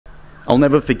I'll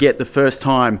never forget the first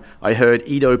time I heard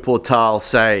Ido Portal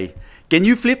say, "Can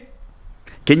you flip?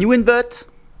 Can you invert?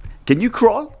 Can you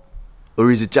crawl? Or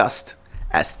is it just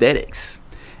aesthetics?"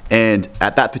 And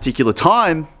at that particular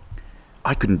time,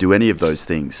 I couldn't do any of those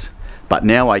things. But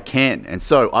now I can. And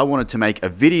so I wanted to make a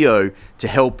video to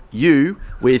help you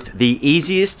with the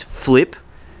easiest flip,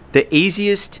 the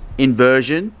easiest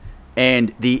inversion,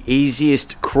 and the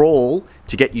easiest crawl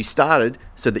to get you started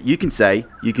so that you can say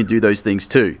you can do those things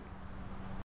too.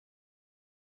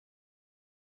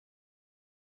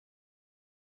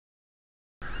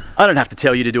 I don't have to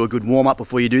tell you to do a good warm-up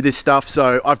before you do this stuff,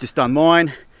 so I've just done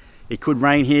mine. It could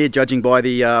rain here, judging by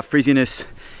the frizziness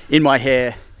in my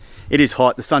hair. It is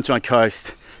hot, the Sunshine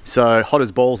Coast, so hot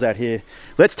as balls out here.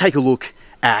 Let's take a look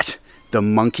at the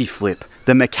monkey flip,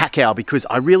 the macaque, because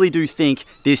I really do think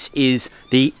this is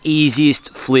the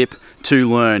easiest flip to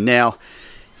learn. Now,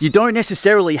 you don't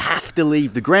necessarily have to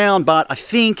leave the ground, but I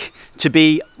think to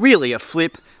be really a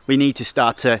flip, we need to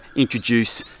start to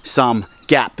introduce some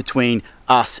gap between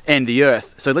us and the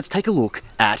earth. So let's take a look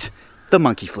at the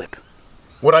monkey flip.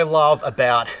 What I love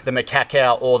about the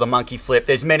macaque or the monkey flip,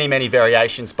 there's many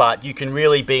variations, but you can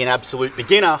really be an absolute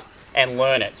beginner and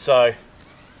learn it. So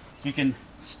you can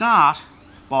start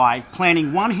by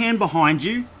planting one hand behind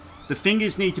you. The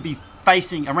fingers need to be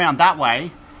facing around that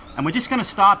way. And we're just going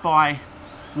to start by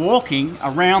walking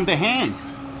around the hand.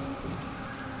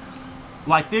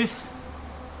 Like this,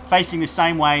 facing the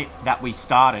same way that we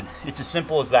started. It's as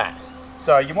simple as that.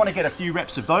 So you want to get a few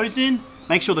reps of those in.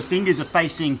 Make sure the fingers are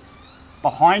facing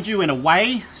behind you and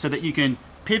away so that you can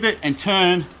pivot and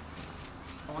turn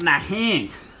on that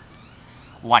hand,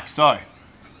 like so.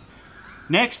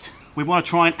 Next, we want to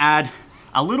try and add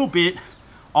a little bit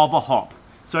of a hop.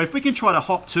 So if we can try to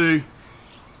hop to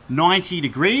 90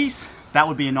 degrees, that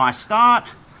would be a nice start,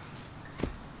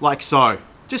 like so.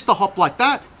 Just a hop like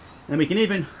that, and we can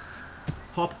even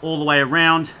hop all the way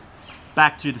around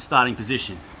back to the starting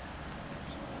position.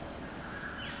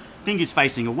 Fingers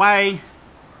facing away,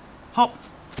 hop,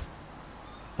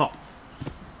 hop.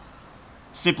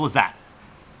 Simple as that.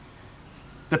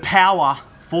 The power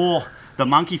for the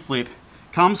monkey flip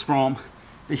comes from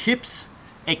the hips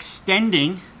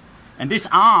extending and this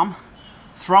arm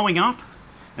throwing up,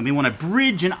 and we want to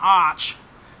bridge and arch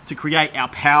to create our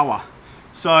power.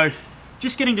 So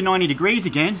just getting to 90 degrees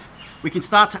again, we can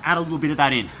start to add a little bit of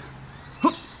that in.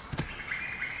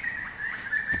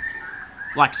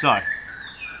 Like so.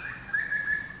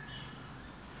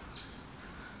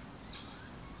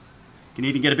 You can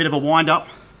even get a bit of a wind up,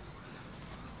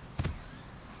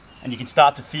 and you can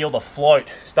start to feel the float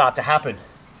start to happen.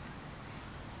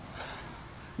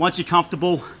 Once you're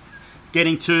comfortable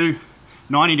getting to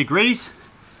 90 degrees,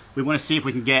 we want to see if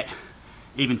we can get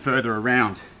even further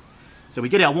around. So we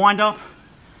get our wind up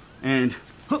and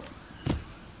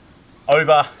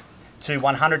over to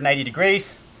 180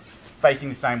 degrees, facing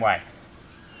the same way.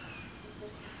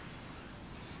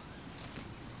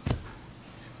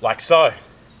 Like so.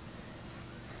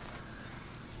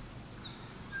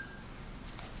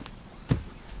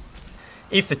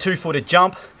 If the 2-footed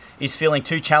jump is feeling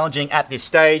too challenging at this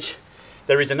stage,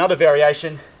 there is another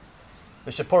variation,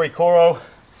 the Shapuri Koro,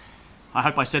 I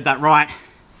hope I said that right,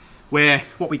 where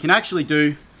what we can actually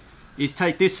do is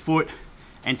take this foot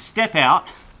and step out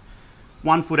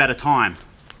 1 foot at a time,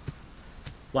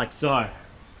 like so.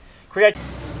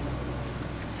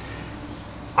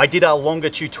 I did a longer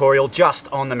tutorial just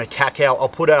on the macaque. I'll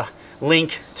put a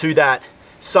link to that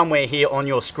somewhere here on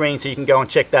your screen so you can go and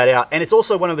check that out. And it's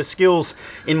also one of the skills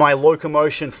in my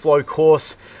locomotion flow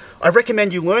course. I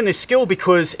recommend you learn this skill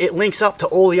because it links up to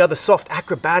all the other soft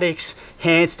acrobatics,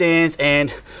 handstands,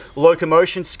 and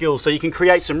locomotion skills. So you can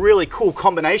create some really cool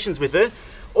combinations with it,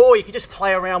 or you can just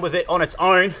play around with it on its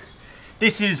own.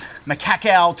 This is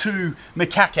macaque to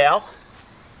macaque.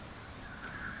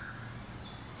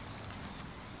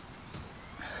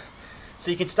 So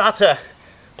you can start to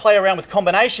play around with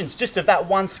combinations just of that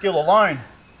one skill alone.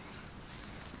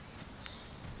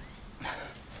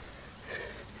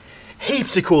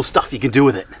 Heaps of cool stuff you can do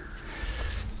with it.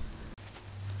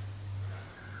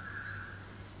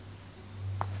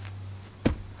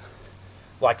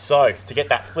 Like so, to get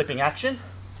that flipping action.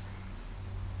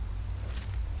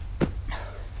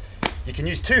 You can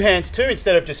use 2 hands too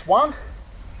instead of just one.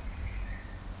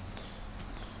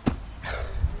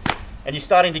 And you're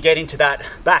starting to get into that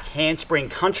back handspring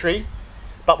country,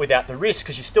 but without the risk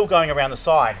because you're still going around the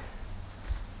side.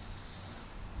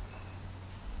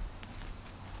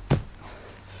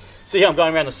 See how I'm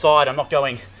going around the side, I'm not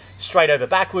going straight over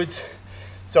backwards,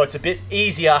 so it's a bit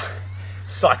easier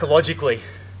psychologically.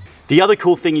 The other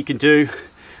cool thing you can do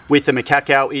with the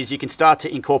macaco is you can start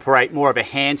to incorporate more of a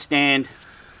handstand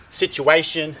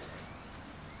situation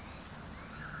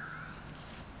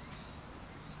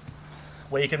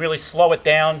where you can really slow it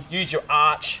down, use your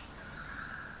arch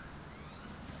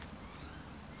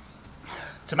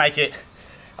to make it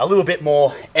a little bit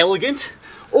more elegant,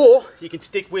 or you can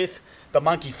stick with the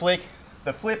monkey flick,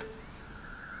 the flip,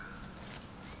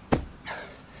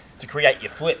 to create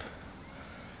your flip.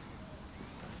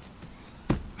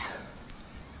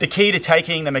 The key to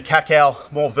taking the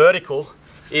macaco more vertical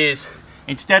is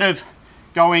instead of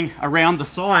going around the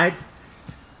side,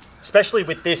 especially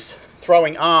with this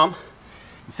throwing arm,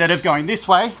 instead of going this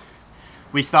way,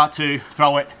 we start to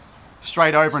throw it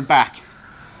straight over and back.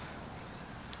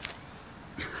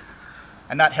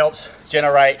 And that helps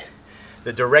generate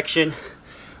the direction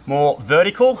more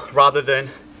vertical rather than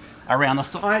around the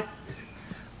side.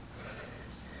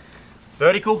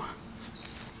 Vertical,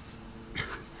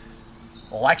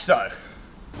 like so.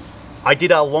 I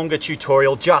did a longer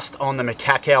tutorial just on the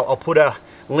macaco. I'll put a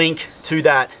link to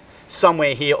that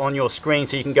somewhere here on your screen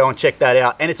so you can go and check that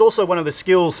out. And it's also one of the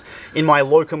skills in my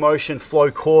locomotion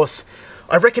flow course.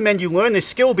 I recommend you learn this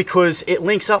skill because it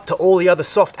links up to all the other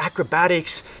soft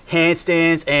acrobatics,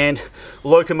 handstands, and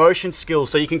locomotion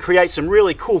skills. So you can create some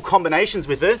really cool combinations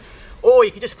with it, or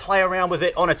you can just play around with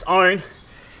it on its own.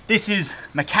 This is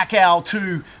macaco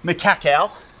to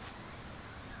macaco.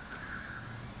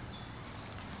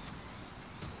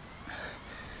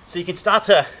 So you can start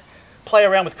to play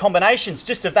around with combinations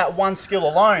just of that one skill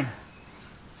alone.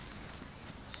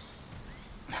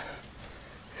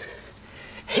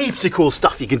 Heaps of cool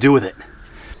stuff you can do with it.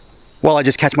 While I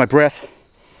just catch my breath,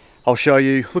 I'll show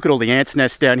you, look at all the ants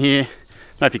nests down here. I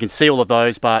don't know if you can see all of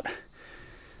those, but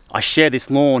I share this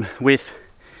lawn with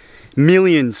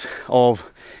millions of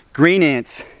green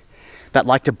ants that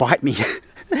like to bite me.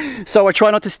 So I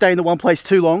try not to stay in the one place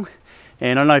too long.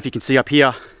 And I don't know if you can see up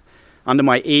here, under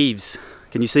my eaves,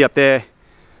 can you see up there?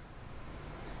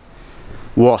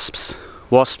 Wasp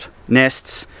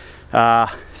nests.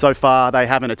 So far they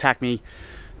haven't attacked me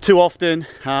too often.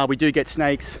 We do get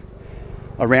snakes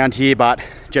around here, but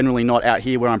generally not out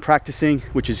here where I'm practicing,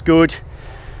 which is good.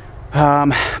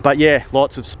 But yeah,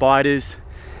 lots of spiders.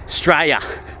 Australia.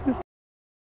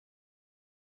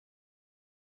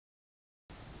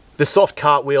 The soft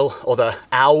cartwheel, or the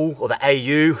owl, or the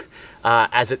AU,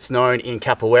 as it's known in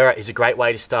capoeira, is a great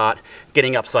way to start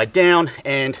getting upside down.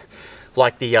 And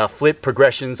like the flip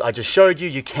progressions I just showed you,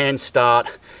 you can start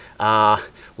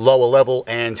lower level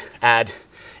and add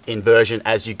inversion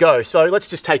as you go. So let's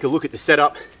just take a look at the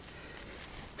setup.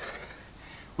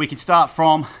 We can start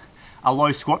from a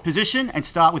low squat position and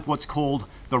start with what's called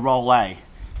the roll A.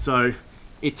 So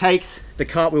it takes the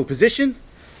cartwheel position,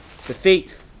 the feet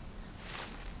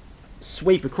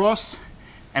sweep across,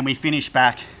 and we finish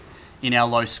back in our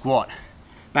low squat.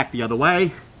 Back the other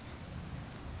way.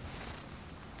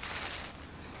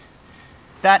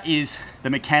 That is the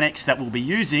mechanics that we'll be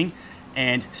using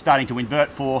and starting to invert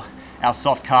for our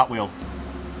soft cartwheel.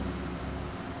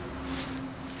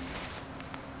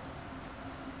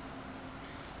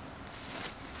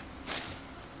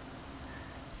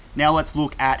 Now let's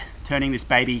look at turning this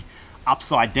baby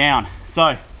upside down.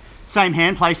 So, same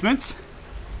hand placements.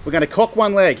 We're going to cock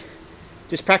one leg.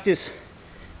 Just practice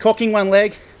cocking one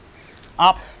leg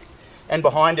up and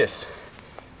behind us.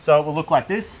 So it will look like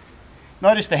this.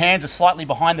 Notice the hands are slightly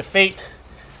behind the feet.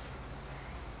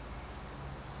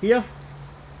 Here,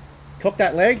 cock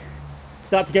that leg,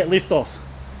 start to get lift off.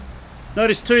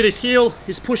 Notice too, this heel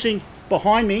is pushing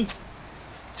behind me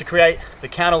to create the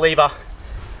counterlever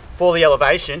for the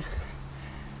elevation.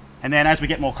 And then as we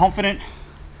get more confident,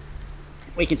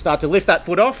 we can start to lift that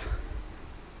foot off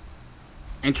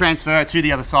and transfer to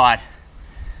the other side.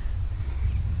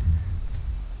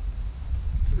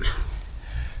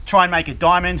 Try and make a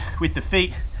diamond with the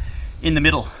feet in the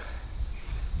middle.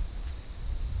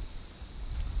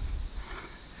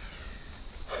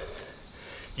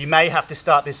 You may have to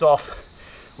start this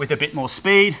off with a bit more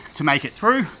speed to make it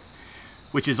through,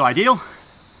 which is ideal,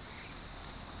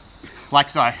 like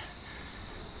so.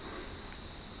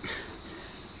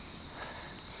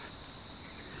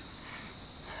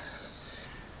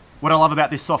 What I love about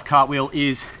this soft cartwheel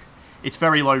is it's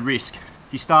very low risk.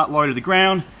 You start low to the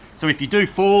ground, so if you do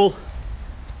fall,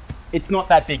 it's not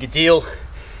that big a deal.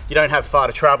 You don't have far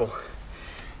to travel.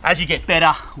 As you get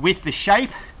better with the shape,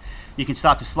 you can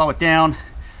start to slow it down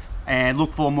and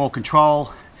look for more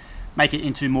control, make it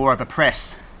into more of a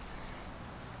press.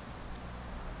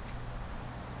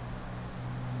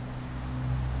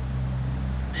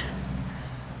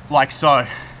 Like so.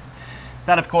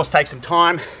 That of course takes some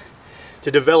time to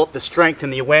develop the strength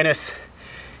and the awareness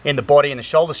in the body and the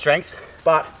shoulder strength.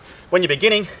 But when you're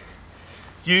beginning,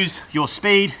 use your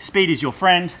speed. Speed is your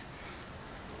friend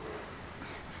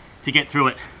to get through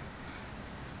it.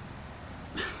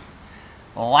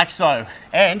 Like so.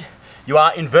 And you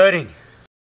are inverting.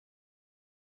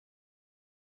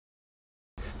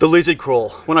 The lizard crawl.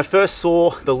 When I first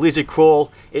saw the lizard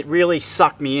crawl, it really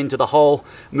sucked me into the whole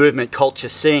movement culture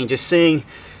scene. Just seeing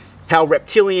how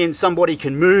reptilian somebody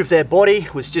can move their body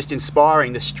was just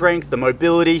inspiring. The strength, the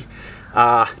mobility,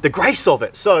 the grace of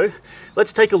it. So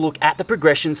let's take a look at the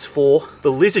progressions for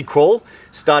the lizard crawl,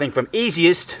 starting from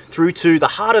easiest through to the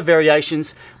harder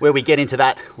variations where we get into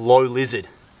that low lizard.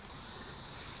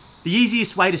 The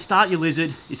easiest way to start your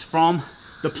lizard is from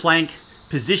the plank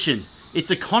position. It's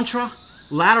a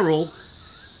contralateral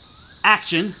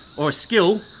action or a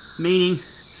skill, meaning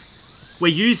we're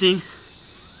using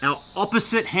our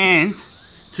opposite hand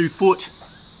to foot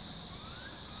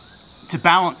to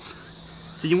balance.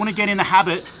 So you want to get in the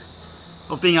habit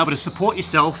of being able to support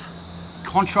yourself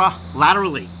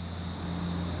contralaterally.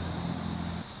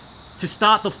 To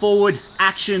start the forward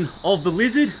action of the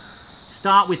lizard,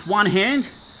 start with one hand,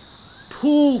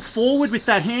 pull forward with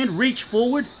that hand, reach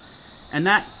forward, and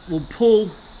that will pull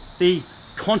the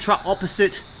contra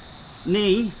opposite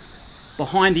knee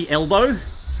behind the elbow,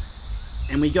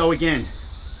 and we go again.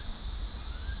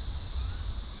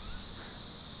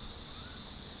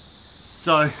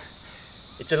 So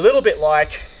it's a little bit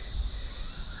like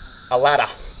a ladder.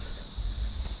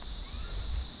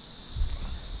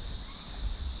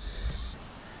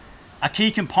 A key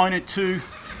component to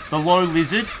the low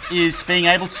lizard is being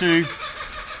able to,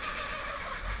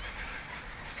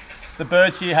 the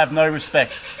birds here have no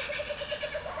respect.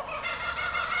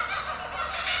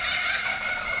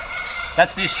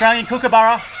 That's the Australian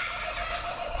kookaburra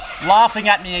laughing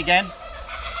at me again.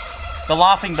 The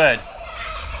laughing bird.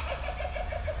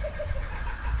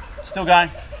 Still going.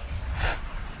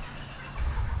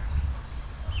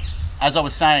 As I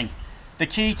was saying, the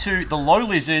key to the low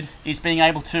lizard is being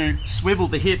able to swivel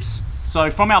the hips. So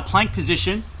from our plank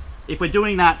position, if we're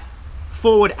doing that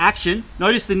forward action,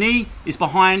 notice the knee is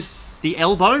behind the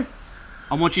elbow.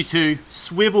 I want you to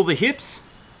swivel the hips,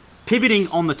 pivoting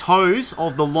on the toes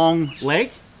of the long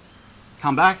leg.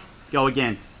 Come back, go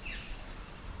again.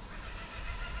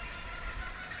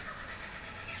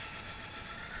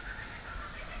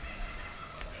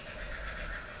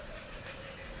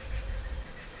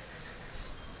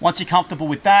 Once you're comfortable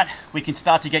with that, we can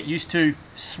start to get used to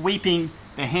sweeping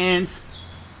the hands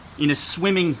in a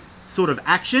swimming sort of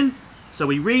action. So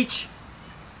we reach,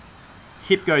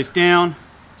 hip goes down,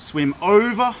 swim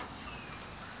over,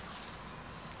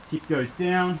 hip goes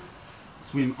down,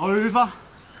 swim over,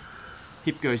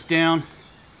 hip goes down.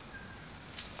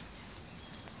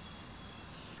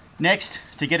 Next,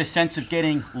 to get a sense of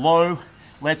getting low,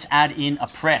 let's add in a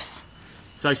press.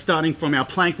 So starting from our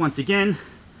plank once again,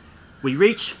 we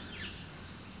reach,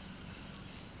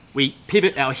 we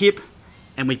pivot our hip,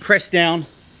 and we press down,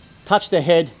 touch the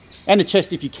head and the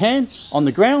chest if you can on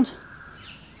the ground.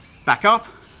 Back up,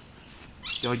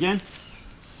 go again.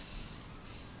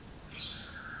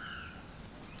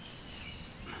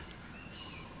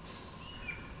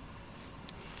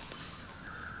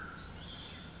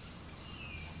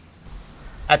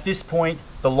 At this point,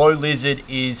 the low lizard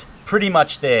is pretty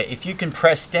much there. If you can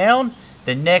press down,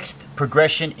 the next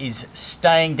progression is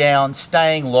staying down,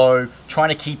 staying low, trying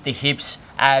to keep the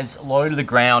hips as low to the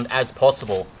ground as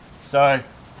possible. So,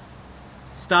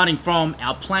 starting from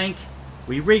our plank,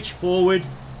 we reach forward,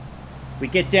 we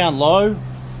get down low,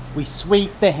 we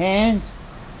sweep the hand,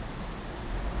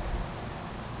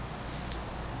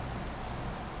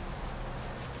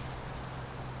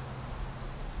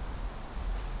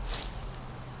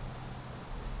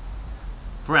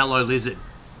 for our low lizard.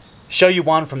 Show you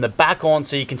one from the back on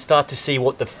so you can start to see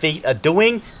what the feet are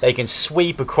doing. They can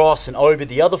sweep across and over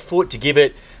the other foot to give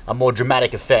it a more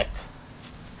dramatic effect.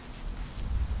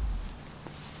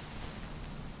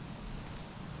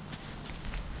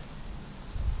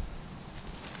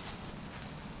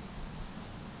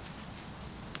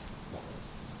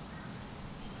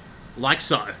 Like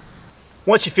so.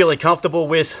 Once you're feeling comfortable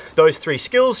with those three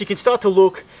skills, you can start to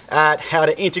look at how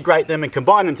to integrate them and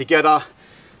combine them together.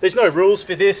 There's no rules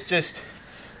for this, just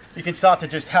you can start to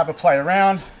just have a play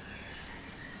around.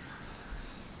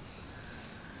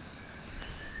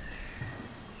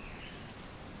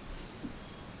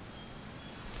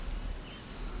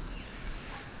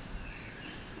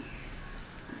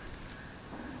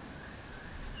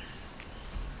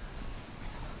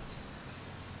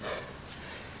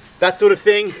 That sort of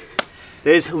thing.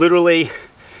 There's literally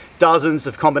dozens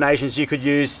of combinations you could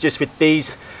use just with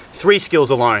these three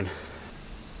skills alone.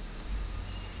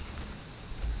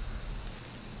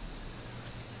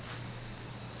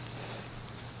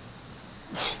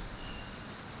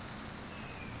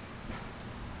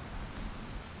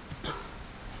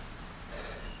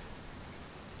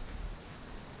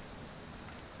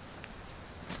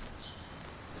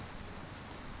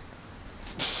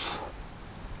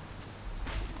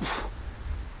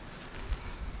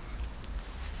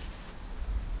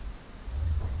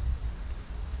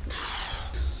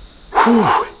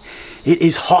 Whew, it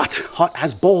is hot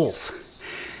as balls.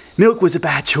 Milk was a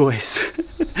bad choice.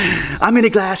 I'm in a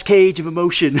glass cage of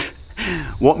emotion.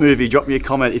 What movie? Drop me a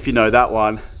comment if you know that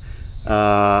one.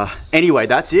 Anyway,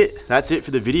 that's it. That's it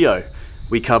for the video.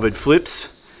 We covered flips,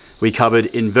 we covered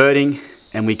inverting,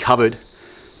 and we covered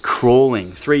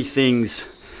crawling. 3 things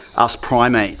us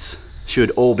primates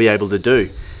should all be able to do.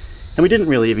 And we didn't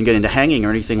really even get into hanging or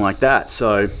anything like that.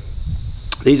 So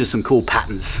these are some cool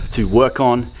patterns to work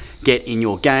on, get in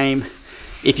your game.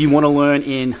 If you want to learn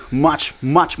in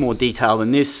much more detail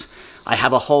than this, I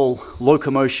have a whole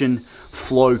locomotion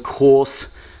flow course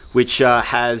which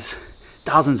has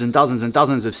dozens and dozens and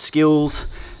dozens of skills,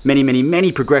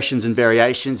 many progressions and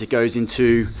variations. It goes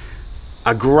into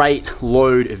a great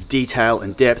load of detail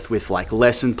and depth with like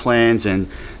lesson plans and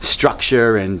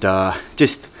structure and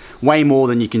just way more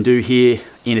than you can do here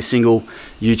in a single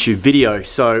YouTube video.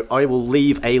 So I will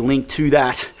leave a link to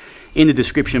that in the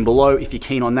description below if you're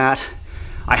keen on that.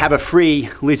 I have a free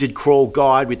lizard crawl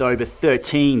guide with over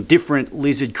 13 different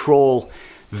lizard crawl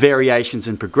variations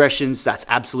and progressions. That's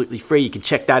absolutely free. You can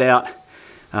check that out.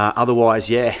 Otherwise,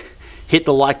 yeah, hit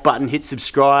the like button, hit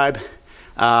subscribe.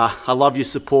 I love your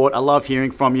support. I love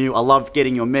hearing from you. I love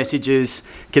getting your messages.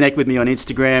 Connect with me on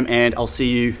Instagram, and I'll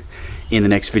see you in the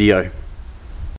next video.